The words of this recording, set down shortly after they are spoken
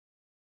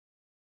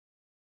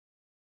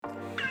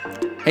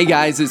Hey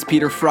guys, it's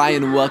Peter Fry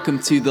and welcome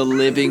to the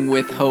Living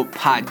with Hope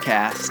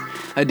podcast,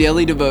 a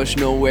daily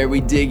devotional where we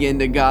dig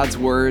into God's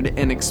Word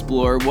and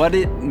explore what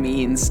it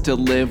means to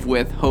live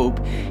with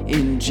hope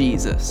in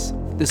Jesus.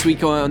 This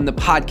week on the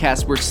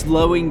podcast, we're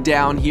slowing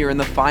down here in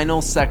the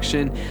final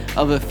section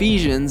of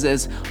Ephesians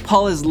as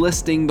Paul is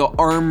listing the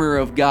armor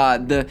of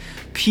God, the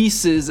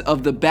pieces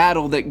of the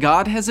battle that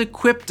God has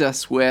equipped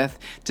us with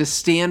to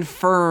stand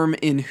firm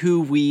in who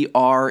we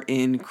are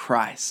in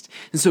Christ.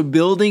 And so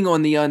building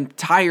on the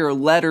entire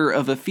letter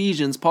of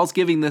Ephesians, Paul's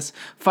giving this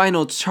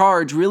final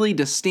charge really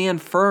to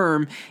stand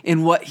firm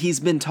in what he's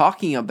been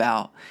talking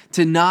about,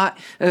 to not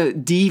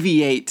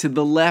deviate to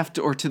the left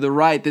or to the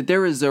right, that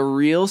there is a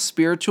real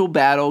spiritual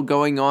battle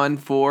going on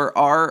for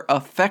our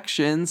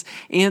affections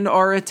and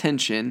our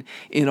attention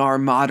in our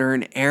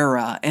modern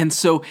era. And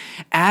so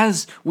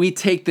as we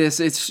take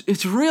this,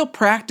 it's real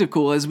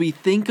practical as we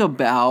think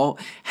about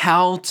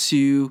how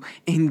to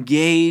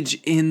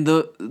engage in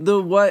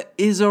the what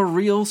is a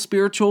real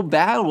spiritual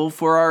battle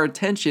for our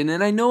attention.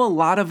 And I know a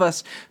lot of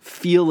us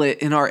feel it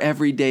in our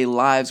everyday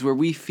lives where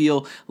we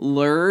feel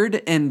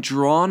lured and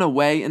drawn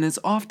away, and it's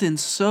often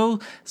so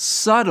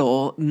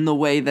subtle in the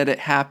way that it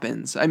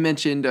happens. I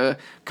mentioned a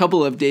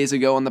couple of days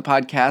ago on the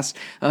podcast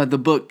the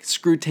book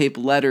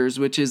Screwtape Letters,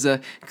 which is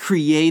a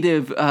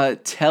creative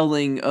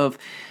telling of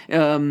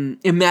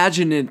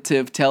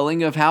imaginative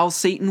telling of how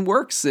Satan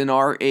works in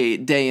our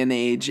day and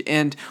age.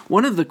 And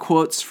one of the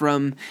quotes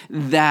from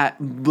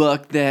that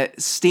book that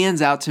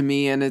stands out to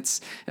me, and it's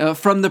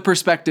from the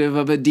perspective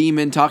of a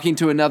demon talking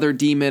to another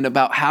demon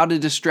about how to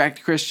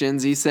distract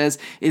Christians. He says,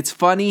 "It's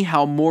funny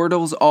how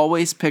mortals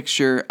always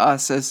picture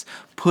us as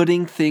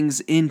putting things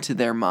into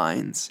their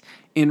minds.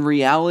 In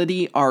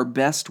reality, our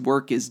best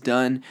work is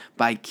done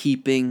by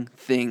keeping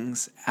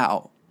things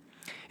out."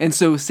 And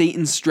so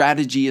Satan's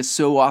strategy is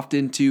so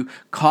often to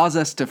cause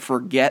us to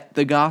forget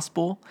the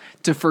gospel,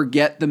 to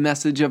forget the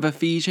message of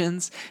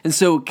Ephesians. And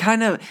so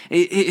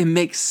it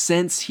makes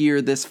sense here,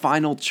 this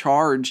final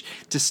charge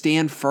to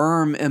stand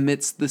firm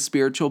amidst the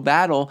spiritual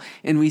battle.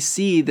 And we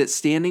see that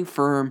standing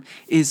firm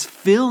is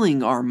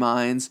filling our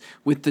minds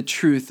with the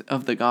truth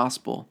of the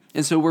gospel.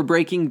 And so we're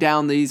breaking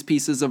down these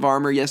pieces of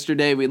armor.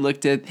 Yesterday we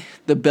looked at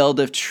the belt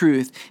of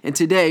truth. And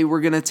today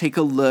we're going to take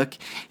a look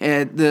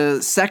at the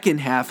second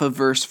half of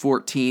verse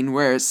 14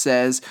 where it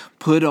says,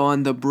 "Put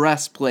on the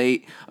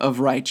breastplate of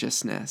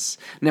righteousness."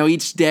 Now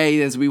each day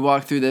as we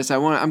walk through this,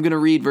 I'm going to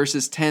read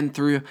verses 10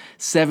 through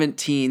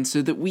 17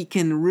 so that we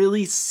can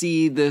really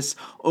see this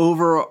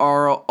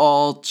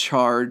overall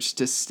charge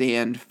to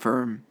stand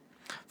firm.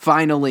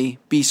 "Finally,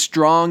 be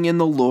strong in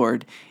the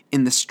Lord,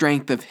 in the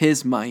strength of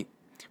his might.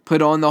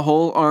 Put on the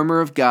whole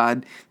armor of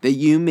God, that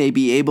you may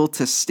be able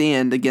to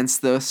stand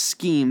against the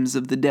schemes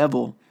of the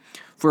devil.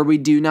 For we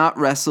do not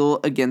wrestle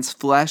against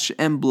flesh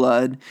and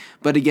blood,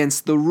 but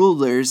against the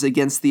rulers,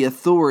 against the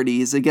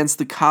authorities, against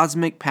the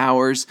cosmic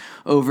powers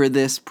over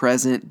this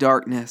present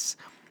darkness,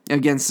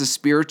 against the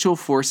spiritual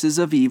forces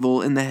of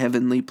evil in the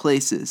heavenly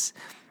places.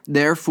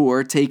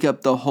 Therefore, take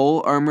up the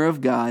whole armor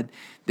of God,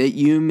 that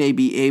you may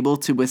be able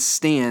to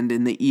withstand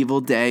in the evil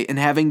day, and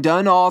having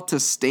done all, to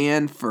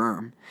stand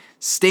firm.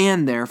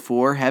 Stand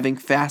therefore, having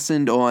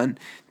fastened on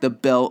the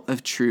belt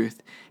of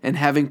truth, and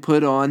having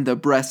put on the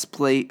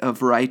breastplate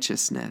of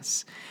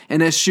righteousness,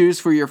 and as shoes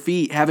for your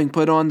feet, having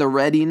put on the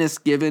readiness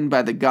given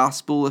by the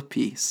gospel of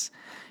peace.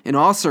 In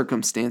all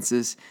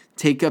circumstances,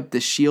 take up the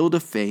shield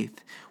of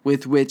faith,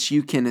 with which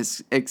you can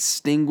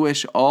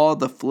extinguish all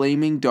the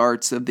flaming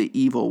darts of the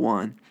evil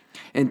one,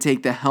 and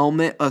take the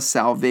helmet of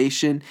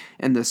salvation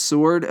and the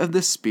sword of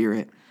the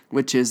Spirit,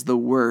 which is the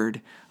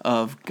word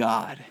of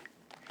God."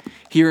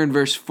 Here in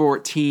verse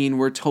 14,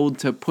 we're told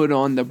to put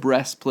on the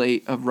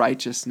breastplate of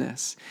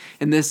righteousness.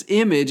 And this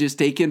image is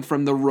taken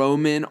from the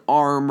Roman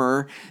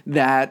armor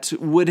that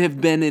would have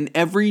been an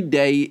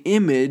everyday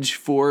image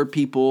for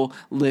people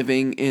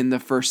living in the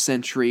first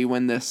century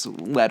when this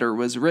letter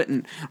was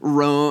written.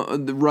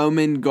 The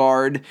Roman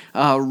guard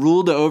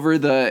ruled over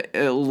the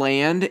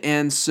land,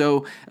 and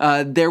so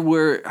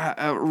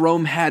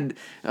Rome had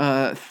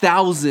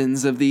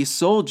thousands of these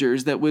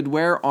soldiers that would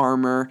wear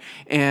armor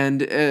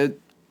and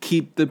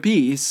keep the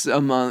peace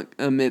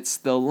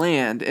amidst the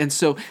land. And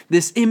so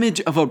this image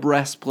of a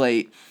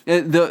breastplate,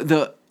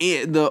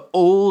 the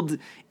old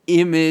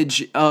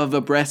image of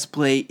a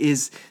breastplate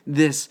is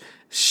this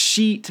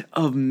sheet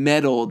of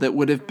metal that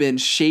would have been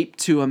shaped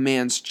to a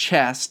man's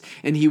chest,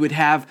 and he would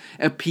have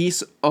a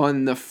piece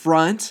on the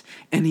front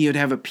and he would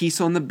have a piece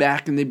on the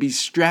back, and they'd be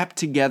strapped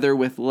together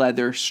with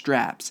leather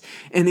straps,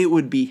 and it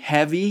would be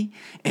heavy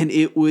and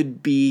it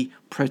would be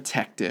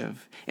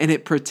protective, and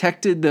it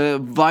protected the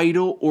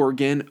vital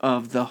organ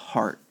of the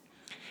heart.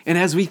 And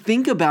as we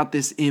think about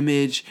this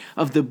image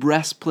of the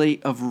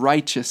breastplate of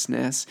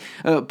righteousness,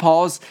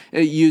 Paul's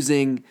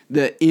using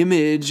the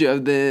image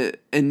of the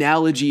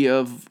analogy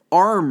of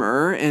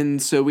armor,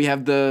 and so we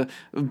have the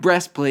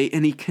breastplate,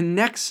 and he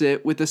connects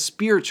it with a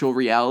spiritual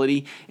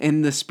reality,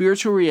 and the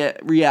spiritual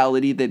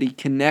reality that he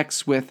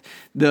connects with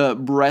the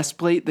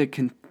breastplate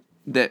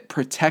that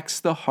protects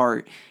the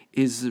heart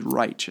is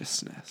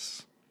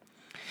righteousness.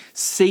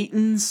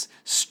 Satan's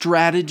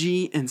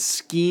strategy and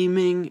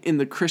scheming in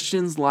the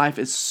Christian's life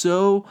is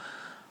so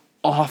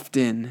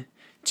often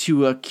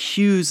to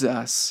accuse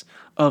us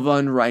of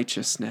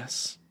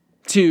unrighteousness,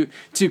 to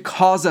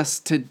cause us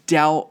to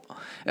doubt,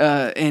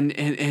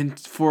 and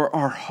for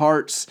our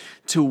hearts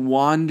to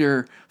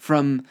wander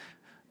from,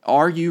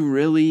 are you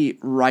really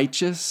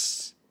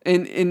righteous?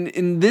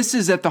 And this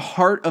is at the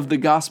heart of the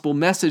gospel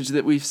message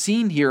that we've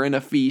seen here in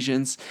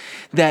Ephesians,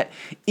 that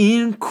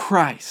in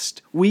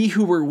Christ, we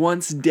who were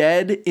once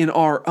dead in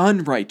our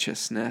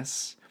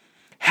unrighteousness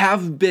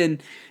have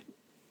been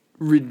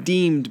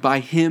redeemed by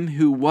him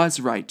who was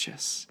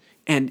righteous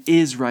and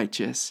is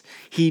righteous.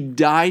 He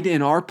died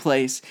in our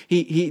place.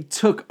 He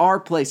took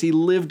our place. He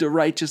lived a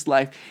righteous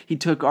life. He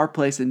took our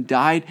place and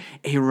died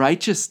a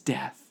righteous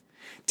death,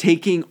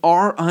 taking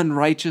our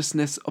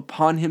unrighteousness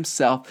upon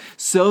himself,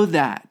 so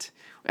that,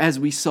 as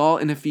we saw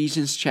in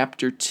Ephesians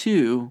chapter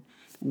 2,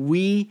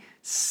 we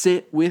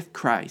sit with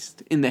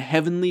Christ in the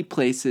heavenly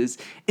places,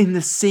 in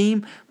the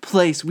same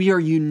place. We are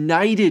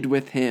united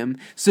with him,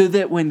 so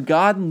that when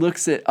God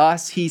looks at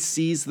us, he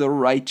sees the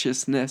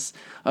righteousness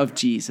of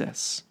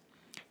Jesus.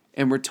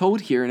 And we're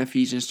told here in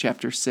Ephesians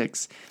chapter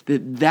 6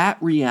 that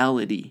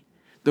reality,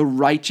 the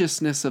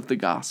righteousness of the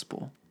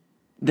gospel,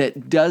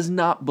 that does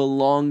not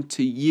belong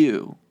to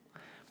you,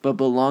 but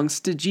belongs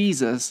to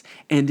Jesus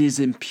and is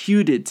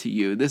imputed to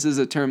you. This is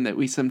a term that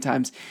we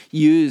sometimes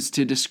use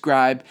to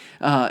describe,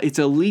 it's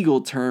a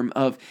legal term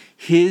of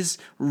his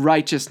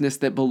righteousness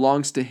that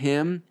belongs to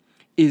him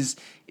is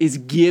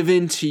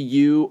given to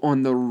you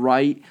on the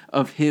right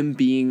of him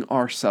being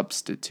our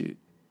substitute.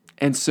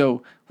 And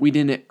so we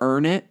didn't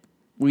earn it.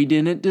 We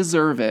didn't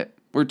deserve it.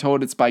 We're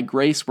told it's by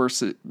grace we're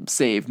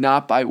saved,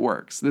 not by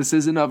works. This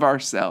isn't of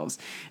ourselves.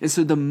 And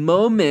so the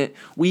moment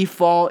we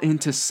fall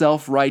into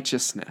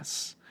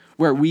self-righteousness,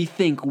 where we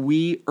think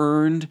we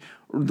earned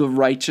the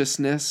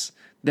righteousness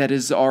that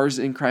is ours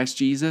in Christ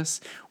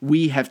Jesus,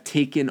 we have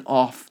taken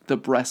off the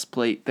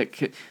breastplate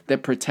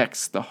that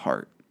protects the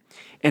heart.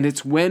 And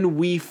it's when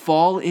we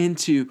fall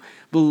into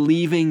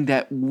believing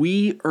that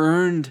we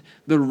earned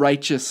the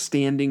righteous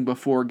standing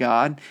before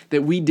God,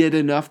 that we did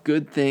enough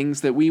good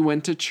things, that we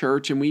went to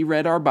church and we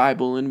read our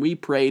Bible and we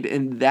prayed,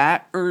 and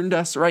that earned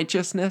us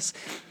righteousness.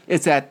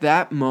 It's at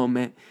that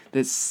moment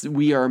that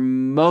we are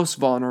most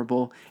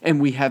vulnerable,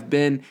 and we have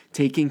been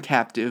taken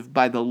captive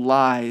by the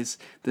lies,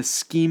 the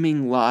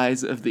scheming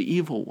lies of the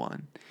evil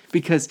one.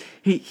 Because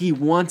he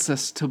wants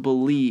us to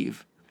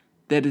believe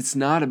that it's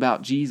not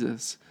about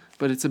Jesus,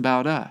 but it's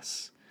about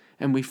us.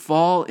 And we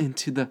fall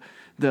into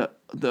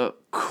the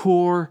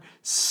core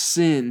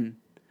sin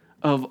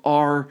of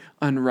our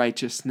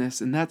unrighteousness,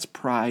 and that's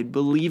pride,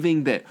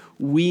 believing that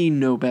we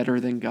know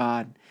better than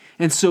God.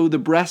 And so the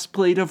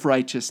breastplate of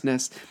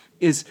righteousness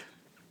is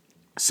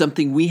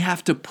something we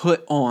have to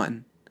put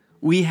on.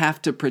 We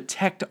have to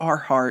protect our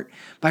heart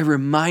by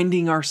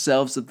reminding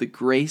ourselves of the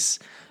grace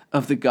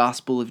of the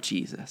gospel of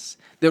Jesus,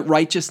 that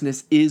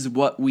righteousness is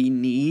what we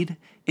need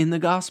in the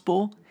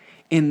gospel,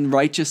 and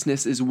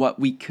righteousness is what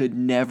we could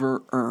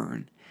never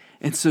earn.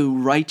 And so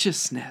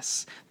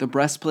righteousness, the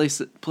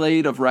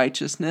breastplate of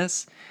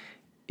righteousness,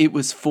 it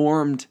was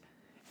formed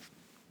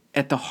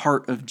at the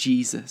heart of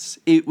Jesus.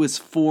 It was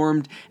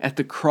formed at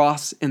the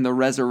cross and the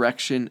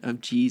resurrection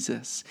of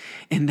Jesus.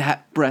 And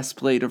that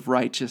breastplate of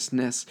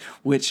righteousness,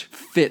 which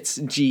fits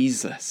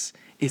Jesus,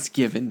 is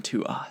given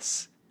to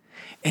us.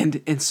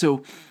 And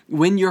so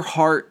when your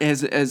heart,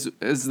 as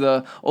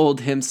the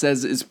old hymn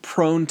says, is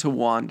prone to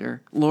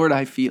wander, Lord,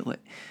 I feel it.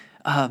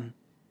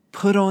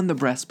 Put on the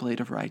breastplate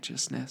of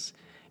righteousness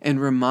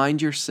and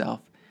remind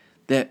yourself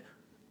that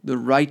the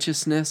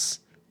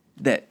righteousness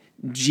that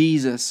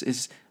Jesus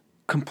is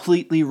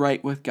completely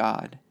right with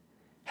God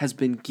has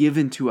been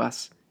given to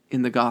us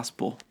in the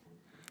gospel,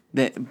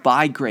 that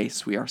by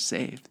grace we are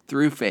saved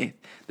through faith.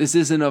 This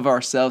isn't of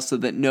ourselves, so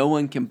that no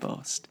one can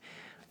boast.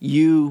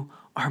 You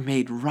are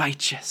made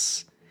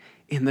righteous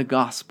in the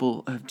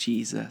gospel of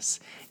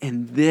Jesus,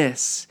 and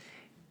this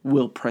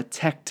will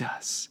protect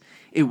us.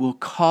 It will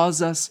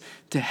cause us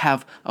to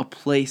have a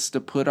place to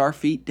put our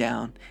feet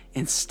down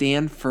and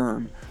stand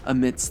firm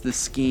amidst the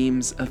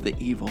schemes of the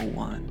evil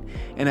one.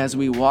 And as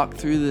we walk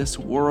through this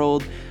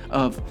world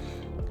of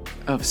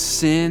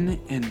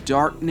sin and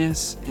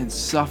darkness and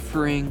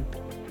suffering,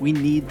 we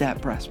need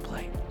that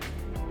breastplate.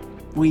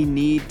 We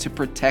need to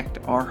protect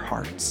our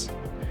hearts,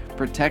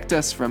 protect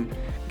us from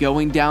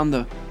going down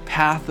the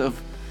path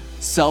of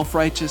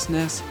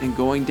self-righteousness and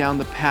going down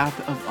the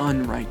path of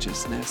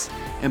unrighteousness,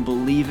 and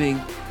believing,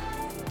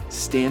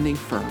 standing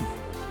firm,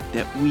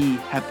 that we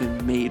have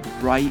been made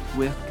right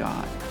with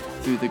God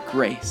through the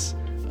grace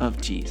of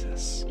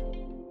Jesus.